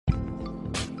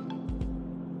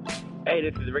Hey,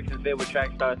 this is Rickson Field with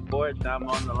Trackstar Sports. I'm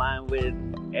on the line with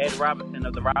Ed Robinson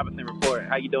of the Robinson Report.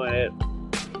 How you doing, Ed?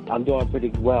 I'm doing pretty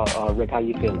well. Rick, how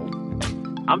you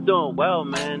feeling? I'm doing well,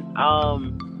 man.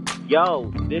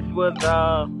 This was,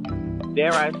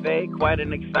 dare I say, quite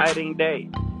an exciting day.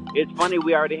 It's funny,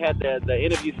 we already had the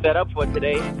interview set up for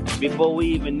today before we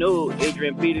even knew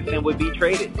Adrian Peterson would be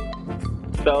traded.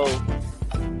 So,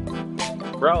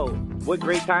 bro, what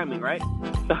great timing, right?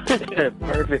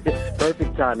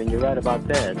 Perfect timing. You're right about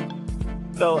that.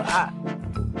 So, I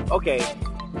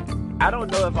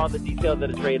don't know if all the details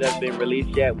of the trade have been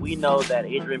released yet. We know that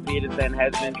Adrian Peterson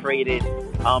has been traded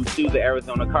to the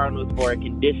Arizona Cardinals for a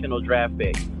conditional draft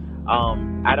pick.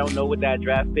 I don't know what that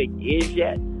draft pick is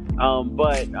yet,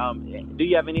 but do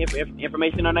you have any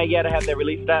information on that yet? Have they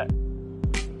released that?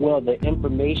 Well, the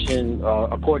information,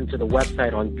 according to the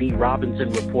website on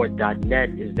therobinsonreport.net,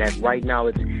 is that right now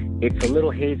it's a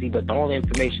little hazy, but the only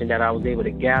information that I was able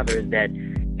to gather is that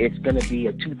it's going to be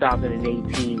a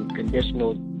 2018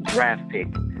 conditional draft pick.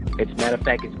 As a matter of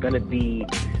fact, it's going to be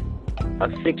a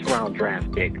 6th-round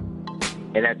draft pick.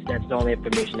 And that's the only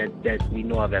information that we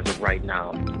know of as of right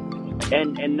now.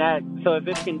 And that, so if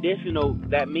it's conditional,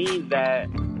 that means that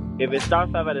if it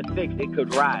starts off at a 6, it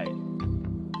could rise.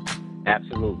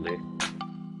 Absolutely.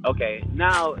 Okay,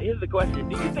 now here's the question.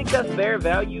 Do you think that's fair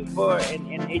value for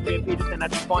an Adrian Peterson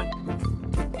at this point?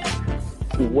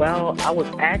 Well, I was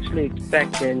actually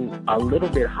expecting a little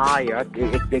bit higher.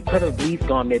 They could have at least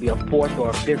gone maybe a 4th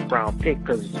or a 5th round pick,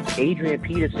 because Adrian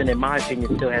Peterson, in my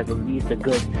opinion, still has at least a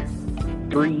good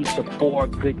 3 to 4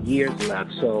 good years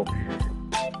left. So,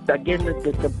 again,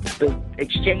 the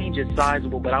exchange is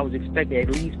sizable, but I was expecting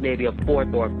at least maybe a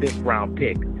 4th or a 5th round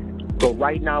pick. So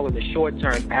right now, in the short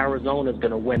term, Arizona's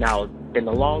going to win out. In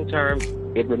the long term,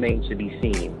 it remains to be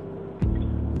seen.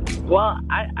 Well,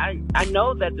 I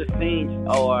know that the Saints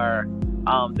are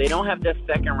they don't have their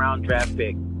 2nd round draft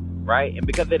pick, right? And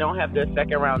because they don't have their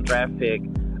 2nd round draft pick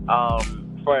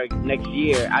for next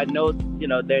year, I know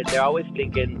they're always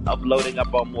thinking of loading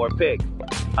up on more picks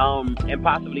and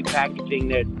possibly packaging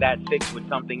that 6 with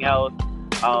something else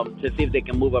to see if they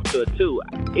can move up to a 2.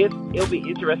 It'll be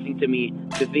interesting to me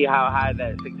to see how high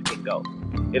that 6 can go.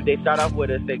 If they start off with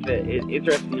a 6, it's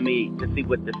interesting to me to see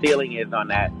what the ceiling is on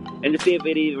that, and to see if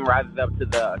it even rises up to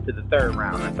the 3rd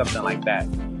round or something like that.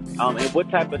 And what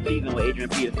type of season will Adrian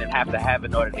Peterson have to have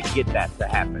in order to get that to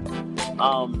happen?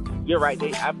 You're right.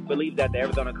 I believe that the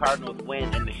Arizona Cardinals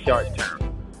win in the short term.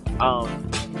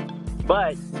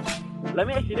 But let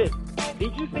me ask you this: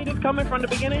 did you see this coming from the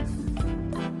beginning?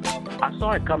 I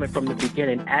saw it coming from the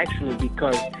beginning, actually,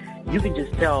 because you can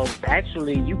just tell,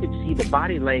 actually, you could see the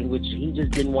body language. He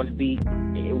just didn't want to be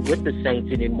with the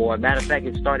Saints anymore. Matter of fact,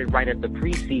 it started right at the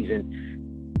preseason.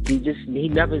 He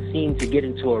never seemed to get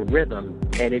into a rhythm.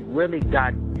 And it really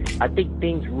I think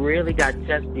things really got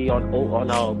testy on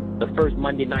the first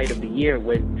Monday night of the year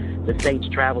when the Saints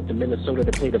traveled to Minnesota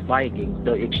to play the Vikings.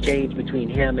 The exchange between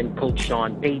him and Coach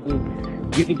Sean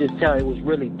Payton, you could just tell it was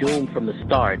really doomed from the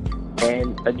start.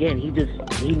 And again, he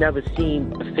never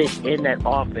seemed to fit in that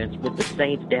offense. With the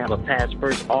Saints, they have a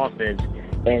pass-first offense.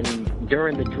 And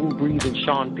during the Drew Brees and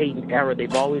Sean Payton era,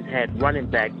 they've always had running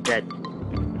backs that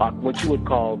are what you would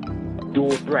call dual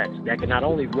threats, that can not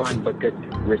only run but could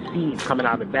receive coming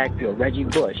out of the backfield. Reggie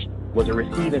Bush was a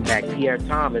receiving back. Pierre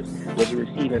Thomas was a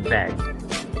receiving back.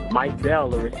 Mike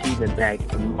Bell, a receiving back.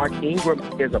 Mark Ingram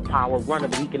is a power runner,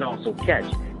 but he can also catch.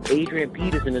 Adrian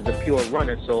Peterson is a pure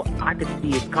runner, so I could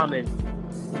see it coming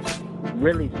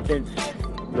really since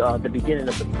the beginning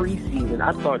of the preseason.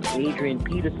 I thought Adrian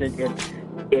Peterson,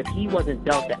 if he wasn't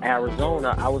dealt to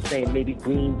Arizona, I was saying maybe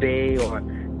Green Bay or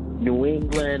New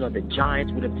England or the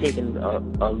Giants would have taken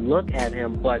a look at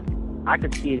him, but I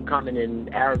could see it coming,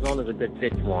 and Arizona's a good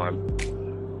fit for him.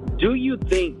 Do you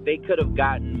think they could have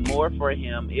gotten more for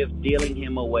him if dealing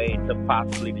him away to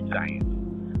possibly the Giants,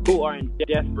 who are in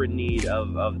desperate need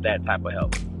of that type of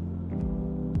help?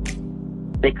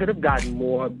 They could have gotten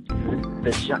more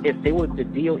if they would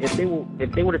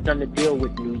have done the deal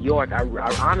with New York. I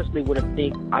honestly would have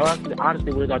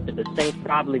thought that the Saints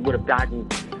probably would have gotten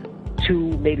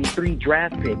 2, maybe 3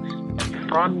 draft picks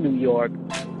from New York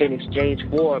in exchange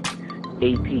for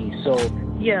AP. So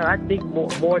yeah, I think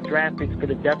more draft picks could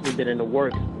have definitely been in the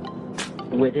works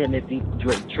with him if he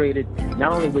traded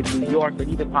not only with New York but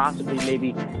even possibly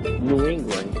maybe New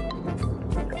England.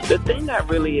 The thing that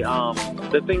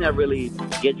really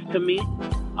gets to me,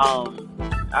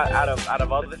 out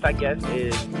of all of this, I guess,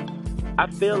 is I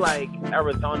feel like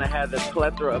Arizona has a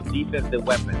plethora of defensive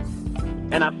weapons,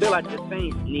 and I feel like the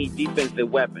Saints need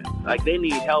defensive weapons. Like, they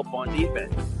need help on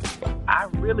defense. I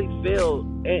really feel,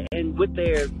 and with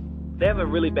their they have a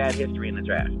really bad history in the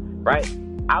draft, right?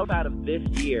 Outside of this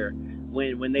year,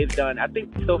 when they've done, I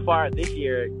think so far this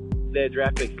year, their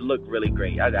draft picks look really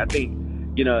great. I think,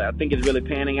 I think it's really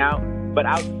panning out. But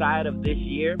outside of this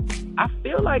year, I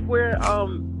feel like we're,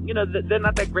 they're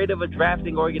not that great of a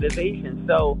drafting organization.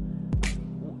 So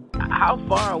how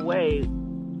far away,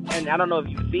 and I don't know if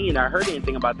you've seen or heard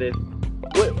anything about this,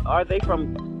 are they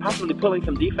from possibly pulling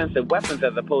some defensive weapons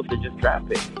as opposed to just draft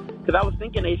picks? Because I was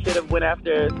thinking they should have went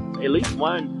after at least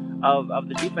one of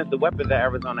the defensive weapons that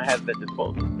Arizona has at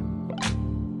disposal.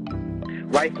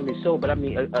 Rightfully so, but I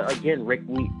mean, again, Rick,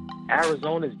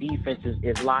 Arizona's defense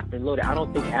is locked and loaded. I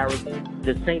don't think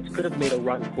the Saints could have made a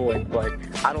run for it, but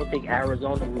I don't think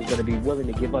Arizona was going to be willing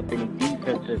to give up any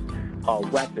defensive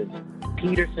weapons.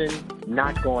 Peterson,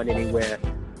 not going anywhere.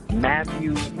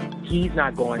 Matthews, he's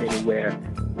not going anywhere.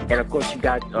 And, of course, you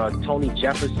got Tony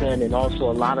Jefferson and also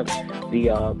a lot of the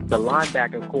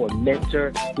linebacker core.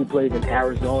 Mentor, who plays in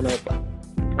Arizona.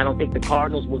 I don't think the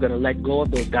Cardinals were going to let go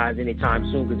of those guys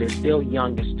anytime soon because they're still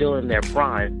young. They're still in their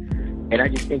prime. And I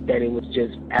just think that it was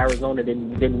just Arizona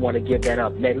didn't want to give that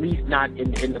up, at least not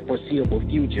in the foreseeable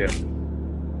future.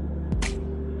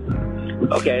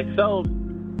 Okay, so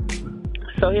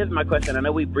here's my question. I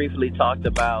know we briefly talked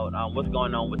about what's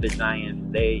going on with the Giants.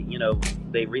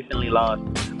 They recently lost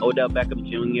Odell Beckham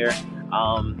Jr.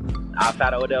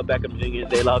 Outside of Odell Beckham Jr.,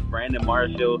 they lost Brandon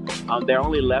Marshall. They're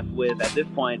only left with, at this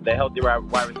point, the healthy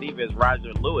wide receiver is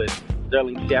Roger Lewis.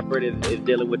 Sterling Shepard is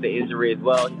dealing with the injury as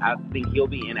well. I think he'll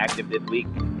be inactive this week.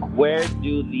 Where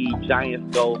do the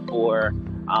Giants go for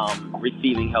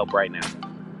receiving help right now?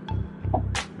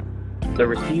 The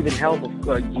receiving help,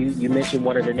 you mentioned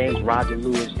one of the names, Roger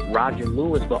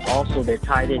Lewis, but also their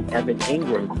tight end, Evan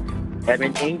Ingram.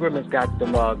 Evan Ingram has got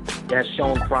some, has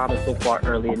shown promise so far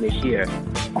early in this year.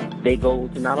 They go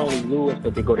to not only Lewis,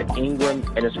 but they go to Ingram.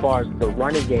 And as far as the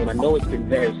running game, I know it's been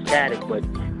very static, but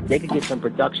they could get some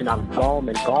production out of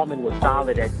Gallman. Gallman was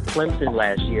solid at Clemson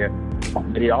last year,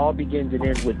 but it all begins and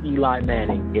ends with Eli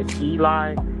Manning. If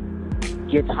Eli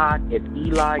gets hot, if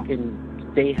Eli can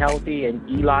stay healthy and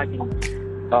Eli can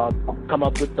come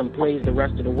up with some plays the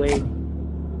rest of the way,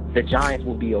 the Giants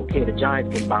will be okay. The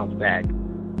Giants can bounce back.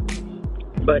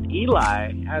 But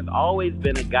Eli has always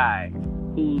been a guy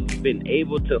who's been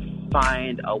able to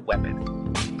find a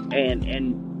weapon. And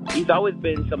he's always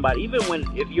been somebody, even when,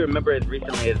 if you remember as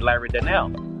recently as Larry Donnell,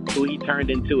 who he turned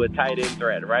into a tight end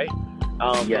threat, right?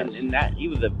 Yes. And that he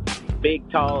was a big,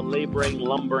 tall, laboring,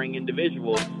 lumbering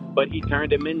individual, but he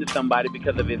turned him into somebody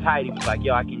because of his height. He was like,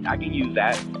 I can use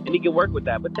that, and he can work with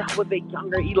that. But that was a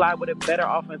younger Eli with a better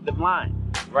offensive line,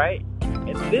 right?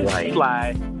 And this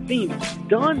Eli seems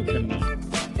done to me.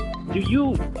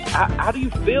 How do you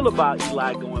feel about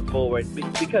Eli going forward?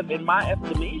 Because in my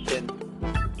estimation,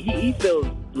 he feels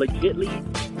legitly,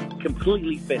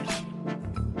 completely finished.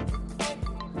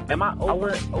 Am I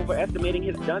overestimating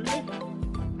his doneness?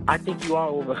 I think you are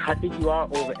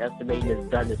overestimating his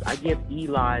doneness. I give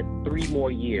Eli 3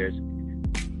 more years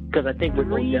because I think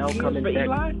with Odell coming back,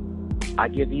 Eli? I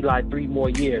give Eli 3 more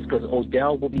years because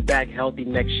Odell will be back healthy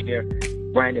next year.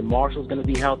 Brandon Marshall's going to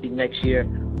be healthy next year.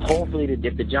 Hopefully,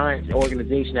 if the Giants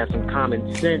organization has some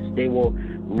common sense, they will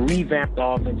revamp the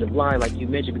offensive line, like you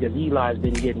mentioned, because Eli's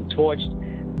been getting torched.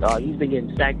 He's been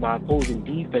getting sacked by opposing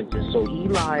defenses. So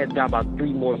Eli has got about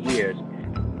 3 more years.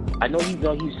 I know he's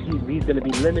going to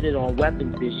be limited on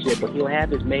weapons this year, but he'll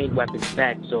have his main weapons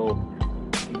back. So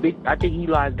I think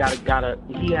Eli's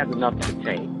he has enough to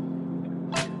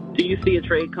contain. Do you see a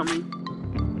trade coming?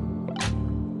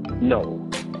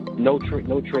 No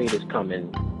trade is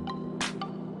coming.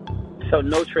 So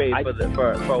no trade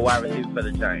for a wide receiver for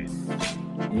the Giants.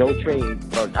 No trade.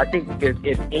 I think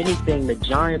if anything, the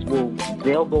Giants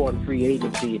they'll go on free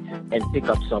agency and pick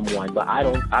up someone, but I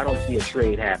don't see a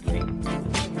trade happening.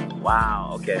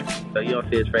 Wow. Okay. So you don't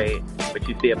see a trade, but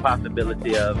you see a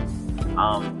possibility of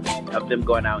them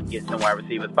going out and getting some wide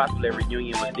receivers, possibly a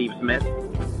reunion with Steve Smith.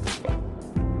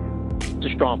 It's a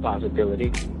strong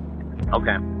possibility.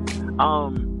 Okay.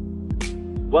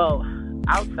 Well,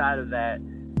 outside of that,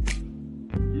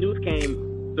 news came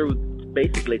through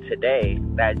basically today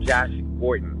that Josh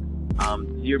Gordon,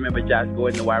 do you remember Josh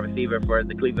Gordon, the wide receiver for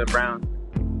the Cleveland Browns?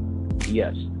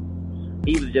 Yes.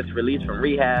 He was just released from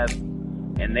rehab,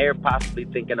 and they're possibly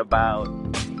thinking about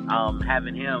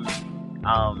having him.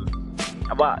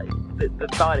 The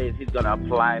thought is he's going to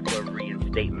apply for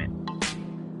reinstatement.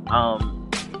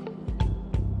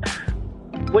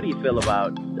 What do you feel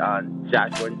about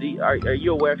Josh Gordon? Are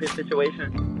you aware of his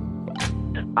situation?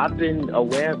 I've been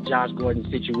aware of Josh Gordon's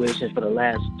situation for the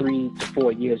last 3 to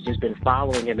 4 years, just been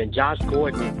following him. And Josh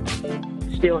Gordon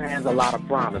still has a lot of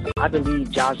promise. I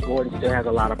believe Josh Gordon still has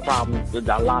a lot of promise,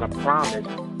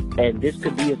 and this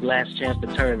could be his last chance to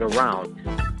turn it around.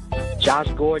 Josh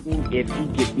Gordon, if he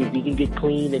can get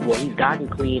clean, and he's gotten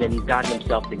clean and he's gotten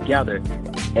himself together,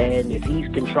 and if he's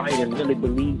contrite and really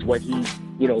believes what he says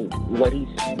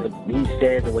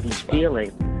and what he's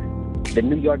feeling, the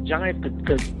New York Giants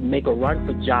could make a run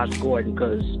for Josh Gordon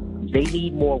because they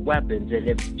need more weapons. And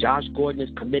if Josh Gordon is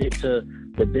committed to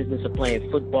the business of playing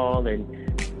football and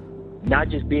not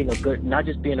just being a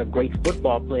great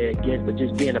football player again, but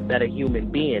just being a better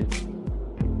human being,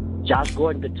 Josh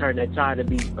Gordon could turn that tide to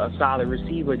be a solid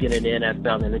receiver again in the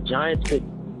NFL, and the Giants could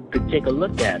take a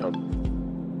look at him.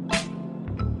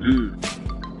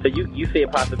 So you see a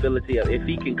possibility of, if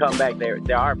he can come back, there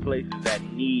are places that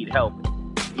need help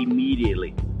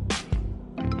immediately.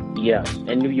 Yes,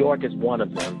 and New York is one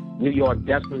of them. New York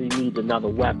desperately needs another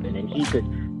weapon, and he could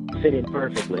fit in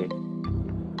perfectly.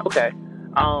 Okay.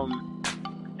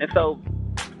 And so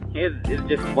here's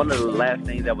just one of the last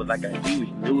things that was like a huge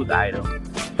news item.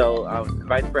 So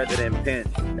Vice President Pence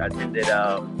attended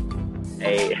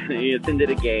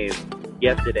a game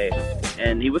yesterday,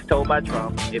 and he was told by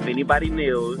Trump, if anybody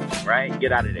kneels, right,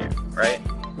 get out of there, right?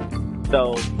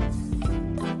 So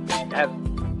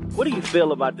what do you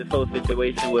feel about this whole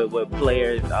situation with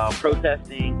players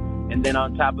protesting, and then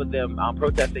on top of them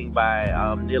protesting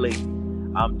by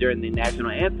kneeling during the national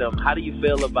anthem? How do you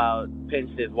feel about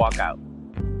Pence's walkout?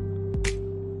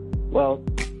 Well,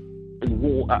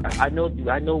 I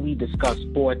know we discuss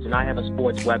sports, and I have a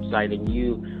sports website, and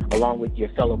you, along with your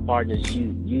fellow partners,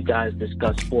 you guys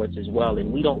discuss sports as well.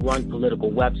 And we don't run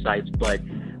political websites, but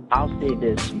I'll say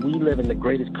this: we live in the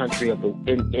greatest country in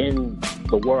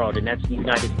the world, and that's the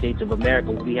United States of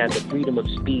America. We have the freedom of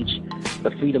speech,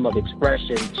 the freedom of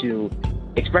expression to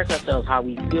express ourselves how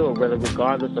we feel,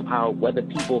 regardless of whether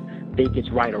people think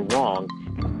it's right or wrong.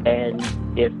 And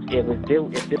if it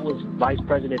was Vice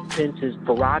President Pence's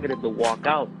prerogative to walk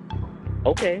out,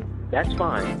 okay, that's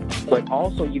fine. But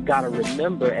also you got to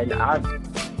remember, and I've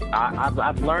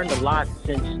learned a lot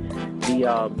since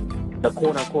the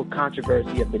quote unquote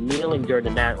controversy of the kneeling during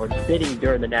or sitting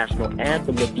during the national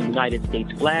anthem with the United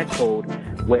States flag code,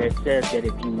 where it says that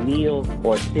if you kneel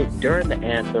or sit during the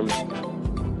anthem,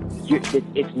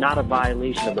 it's not a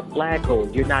violation of the flag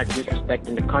code. You're not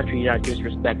disrespecting the country. You're not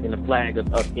disrespecting the flag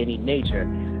of any nature.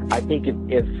 I think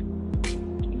if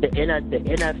the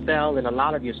NFL and a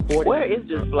lot of your sports... Where is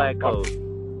this flag code?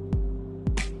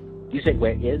 You said,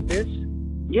 where is this?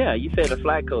 Yeah, you said a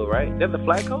flag code, right? There's a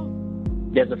flag code?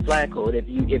 There's a flag code. If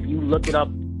you look it up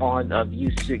on...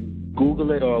 you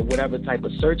Google it or whatever type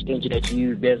of search engine that you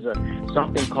use, there's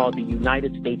something called the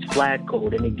United States flag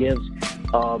code, and it gives...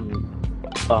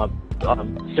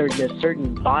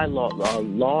 certain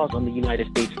laws on the United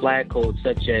States flag code,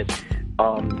 such as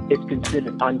it's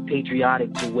considered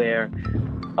unpatriotic to wear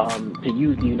to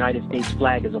use the United States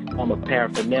flag as a form of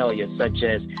paraphernalia, such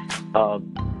as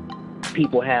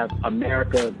people have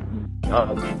the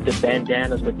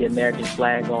bandanas with the American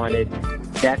flag on it.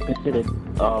 That's considered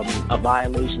a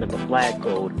violation of the flag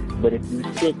code. But if you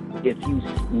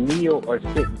kneel or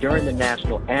sit during the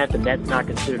national anthem, that's not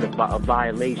considered a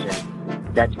violation.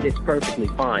 It's perfectly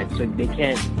fine. So you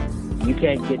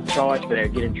can't get charged for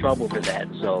that, get in trouble for that.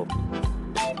 So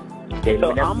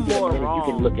I'm more wrong. You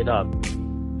can look it up.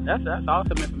 That's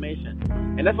awesome information,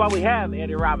 and that's why we have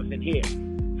Eddie Robinson here.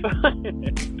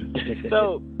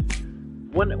 So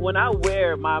when I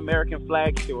wear my American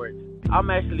flag shorts, I'm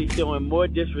actually showing more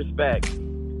disrespect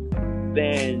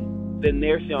than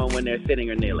they're showing when they're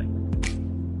sitting or kneeling.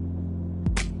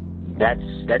 That's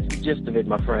the gist of it,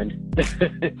 my friend.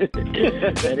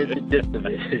 That is the gist of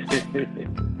it.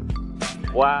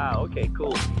 Wow. Okay.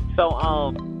 Cool.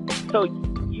 So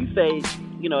you say,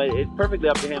 it's perfectly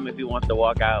up to him if he wants to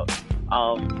walk out.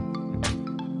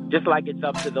 Just like it's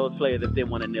up to those players if they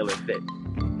want to kneel or sit.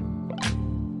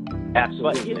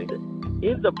 Absolutely. But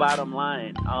here's the bottom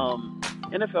line.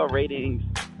 NFL ratings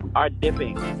are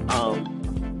dipping.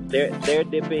 They're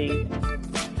dipping.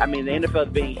 I mean, the NFL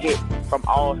is being hit from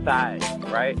all sides,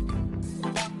 right?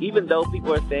 Even though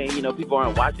people are saying, people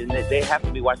aren't watching, they have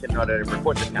to be watching in order to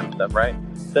report this kind of stuff, right?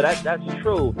 So that's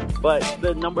true, but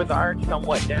the numbers are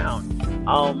somewhat down.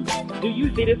 Do you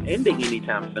see this ending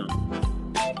anytime soon?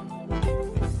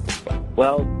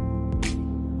 Well,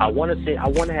 I want to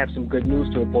have some good news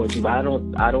to report to you, but I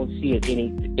don't see it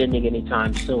ending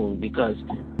anytime soon, because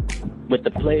with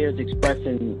the players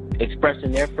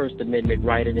expressing their First Amendment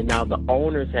right, and then now the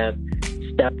owners have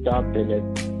stepped up and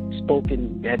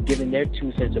have given their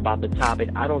 2 cents about the topic,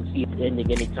 I don't see it ending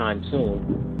anytime soon.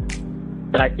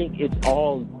 But I think it's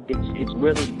all it's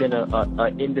really been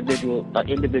a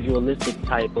individualistic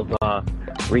type of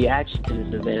reaction to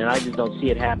this event, and I just don't see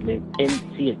it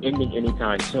ending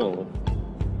anytime soon.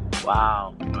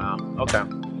 Wow. Okay.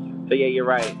 So yeah, you're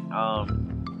right.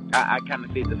 I kind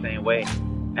of see it the same way,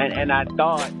 and I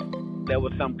thought there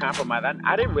was some compromise.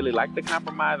 I didn't really like the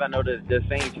compromise. I know that the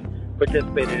Saints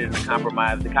participated in the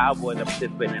compromise. The Cowboys are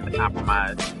participating in the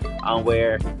compromise,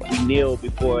 where we kneel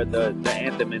before the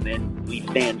anthem and then we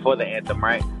stand for the anthem,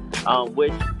 right?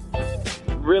 Which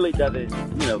really doesn't,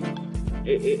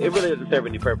 it really doesn't serve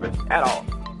any purpose at all.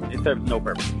 It serves no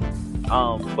purpose.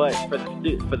 But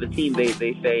for the team,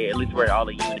 they say at least we're all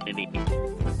a unity,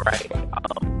 right?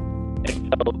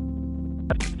 And so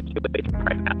that's the situation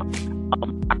right now.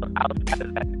 Outside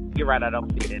of that, you're right. I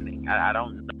don't see it ending. I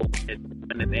don't know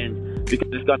when it ends because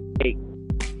it's going to take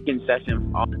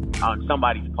concessions on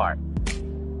somebody's part,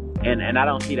 and I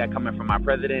don't see that coming from our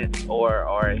president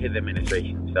or his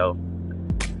administration. So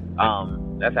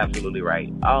that's absolutely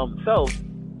right. So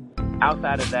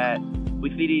outside of that, we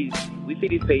see these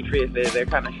Patriots. They're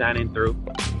kind of shining through,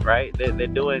 right? They're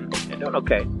doing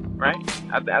okay, right?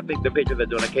 I think the Patriots are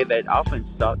doing okay. That offense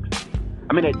sucks.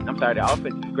 The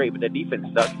offense is great, but the defense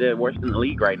sucks. They're worse in the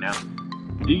league right now.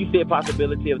 Do you see a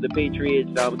possibility of the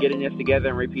Patriots getting this together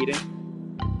and repeating?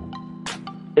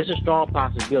 It's a strong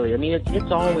possibility. I mean,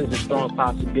 it's always a strong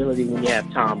possibility when you have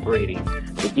Tom Brady.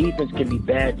 The defense can be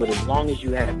bad, but as long as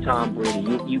you have Tom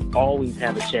Brady, you always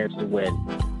have a chance to win.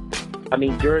 I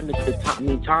mean,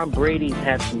 Tom Brady's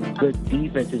had some good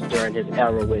defenses during his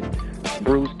era with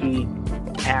Bruschi,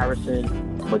 Harrison,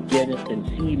 McGinnis, and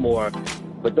Seymour.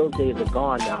 But those days are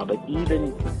gone now. But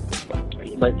even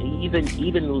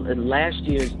in last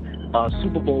year's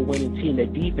Super Bowl winning team, their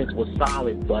defense was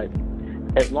solid. But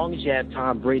as long as you have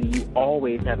Tom Brady, you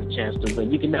always have a chance to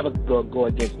win. You can never go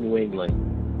against New England.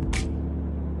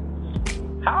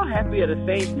 How happy are the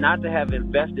Saints not to have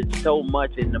invested so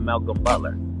much into Malcolm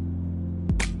Butler?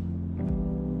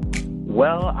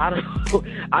 Well, I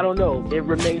don't know. It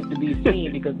remains to be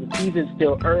seen because the season's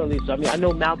still early. So I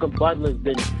know Malcolm Butler's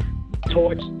been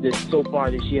torched so far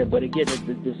this year, but again,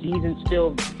 the season's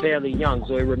still fairly young,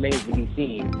 so it remains to be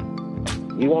seen.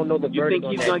 You won't know the verdict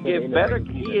on that. You think he's going to get better?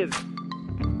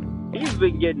 He's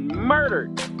been getting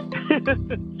murdered. So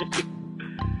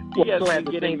has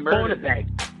the same cornerback.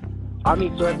 So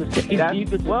has the same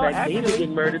defensive back. He's been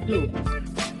getting murdered too.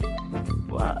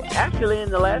 Well, actually, in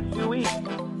the last few weeks,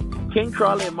 Ken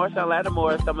Crawley and Marshawn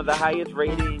Lattimore are some of the highest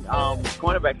rating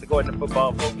cornerbacks according to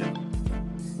Football Focus.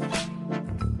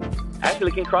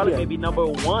 Actually, Ken Crawley may be number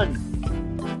one.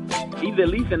 He's at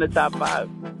least in the top 5.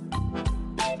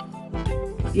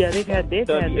 Yeah, they've had their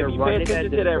run. If you pay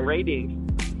attention to their ratings,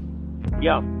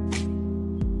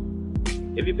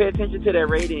 if you pay attention to their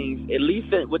ratings, at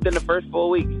least within the first 4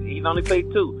 weeks, he's only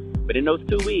played 2. But in those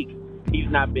 2 weeks, he's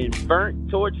not been burnt,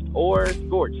 torched, or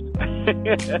scorched.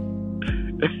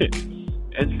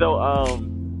 And so,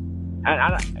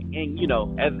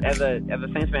 as a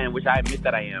Saints fan, which I admit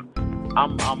that I am,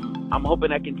 I'm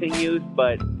hoping that continues.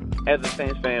 But as a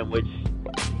Saints fan, which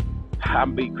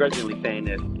I'm begrudgingly saying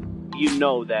this,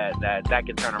 that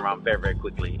can turn around very, very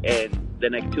quickly. And the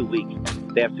next 2 weeks,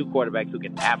 they have 2 quarterbacks who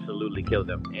can absolutely kill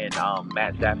them, and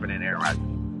Matt Stafford and Aaron Rodgers.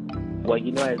 Well,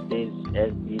 as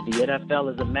the NFL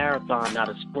is a marathon, not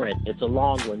a sprint. It's a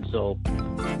long one, so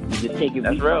you just take it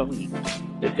week by week.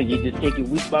 You just take it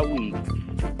week by week.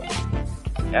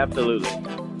 Absolutely.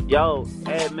 Yo,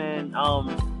 Ed, man, tell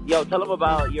them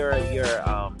about your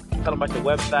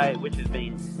website, which has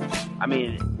been,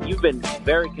 you've been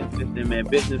very consistent, man.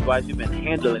 Business-wise, you've been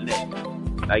handling it,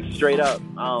 like, straight up.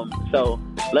 So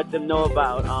let them know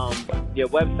about your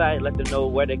website. Let them know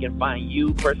where they can find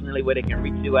you personally, where they can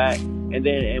reach you at,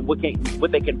 and what they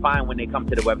can find when they come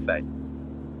to the website.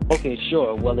 Okay,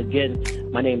 sure. Well, again,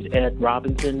 my name's Ed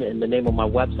Robinson, and the name of my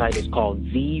website is called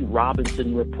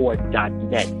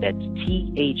therobinsonreport.net. That's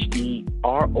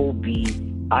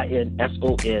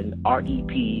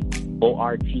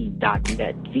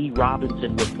TheRobinsonreport.net.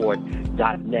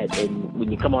 TheRobinsonreport.net. And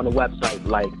when you come on the website,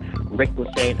 like Rick was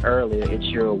saying earlier, it's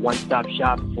your one-stop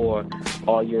shop for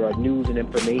all your news and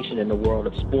information in the world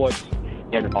of sports.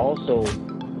 And also,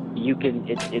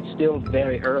 it's still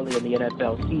very early in the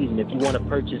NFL season. If you want to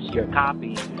purchase your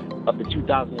copy of the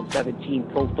 2017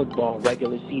 Pro Football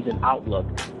Regular Season Outlook,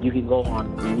 you can go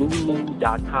on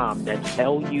lulu.com. That's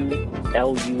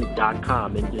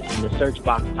LULU.com. And just in the search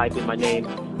box, type in my name,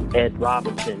 Ed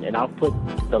Robinson, and I'll put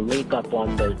the link up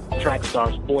on the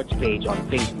Trackstar Sports page on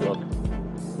Facebook.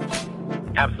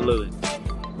 Absolutely.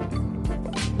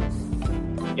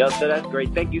 Yo, so that's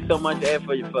great. Thank you so much, Ed,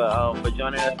 for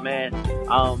joining us, man.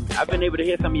 I've been able to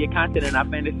hear some of your content in our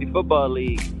fantasy football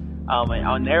league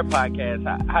on their podcast.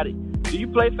 Do you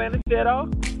play fantasy at all?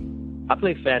 I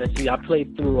play fantasy. I play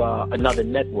through another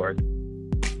network.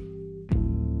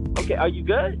 Okay, are you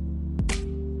good?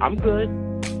 I'm good.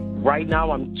 Right now,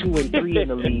 I'm 2-3 in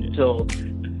the league, so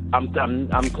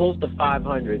I'm close to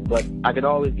 500, but I could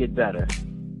always get better.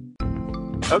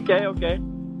 Okay.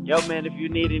 Yo, man, if you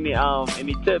need any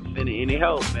tips, any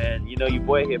help, man, you know your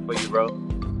boy here for you, bro.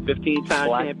 15-time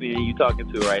champion you talking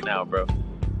to right now, bro.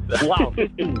 So. Wow,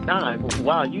 15 times.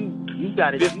 Wow, you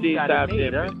got it. 15-time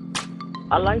champion. Huh?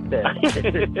 I like that.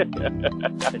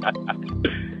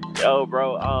 Yo,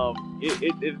 bro,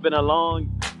 it's been a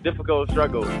long, difficult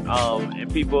struggle,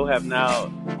 and people have now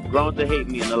grown to hate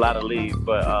me in a lot of leagues,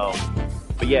 but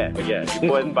yeah, your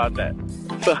boy's about that.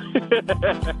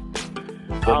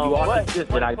 So, well, you are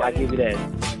consistent, I give you that.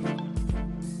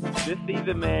 This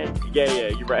season, man, yeah,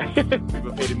 you're right. You've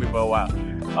been hating me for a while.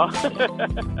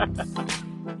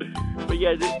 But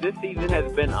yeah, this season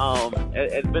has been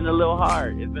it's been a little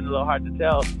hard. It's been a little hard to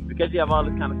tell because you have all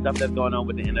this kind of stuff that's going on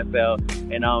with the NFL.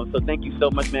 And so thank you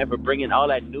so much, man, for bringing all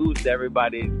that news to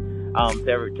everybody,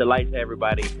 to light to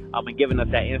everybody, and giving us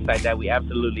that insight that we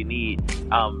absolutely need.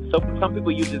 So some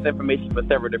people use this information for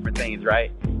several different things,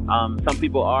 right? Some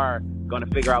people are going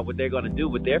to figure out what they're going to do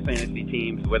with their fantasy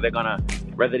teams, whether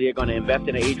they're going to invest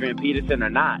in Adrian Peterson or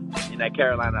not in that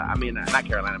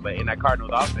in that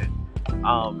Cardinals offense.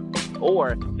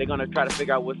 Or they're going to try to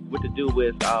figure out what to do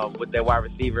with their wide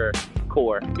receiver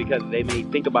core because they may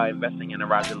think about investing in a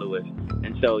Roger Lewis.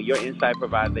 And so your insight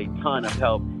provides a ton of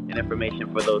help and information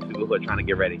for those people who are trying to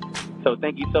get ready. So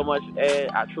thank you so much, Ed.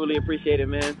 I truly appreciate it,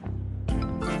 man.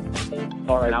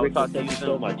 All right, Rick, thank you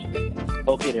so much.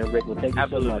 Okay then, Rick. Well, thank you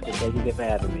Absolutely. so much. And thank you for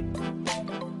having me.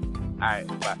 All right,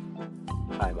 bye.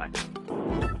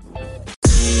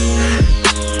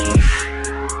 Bye-bye.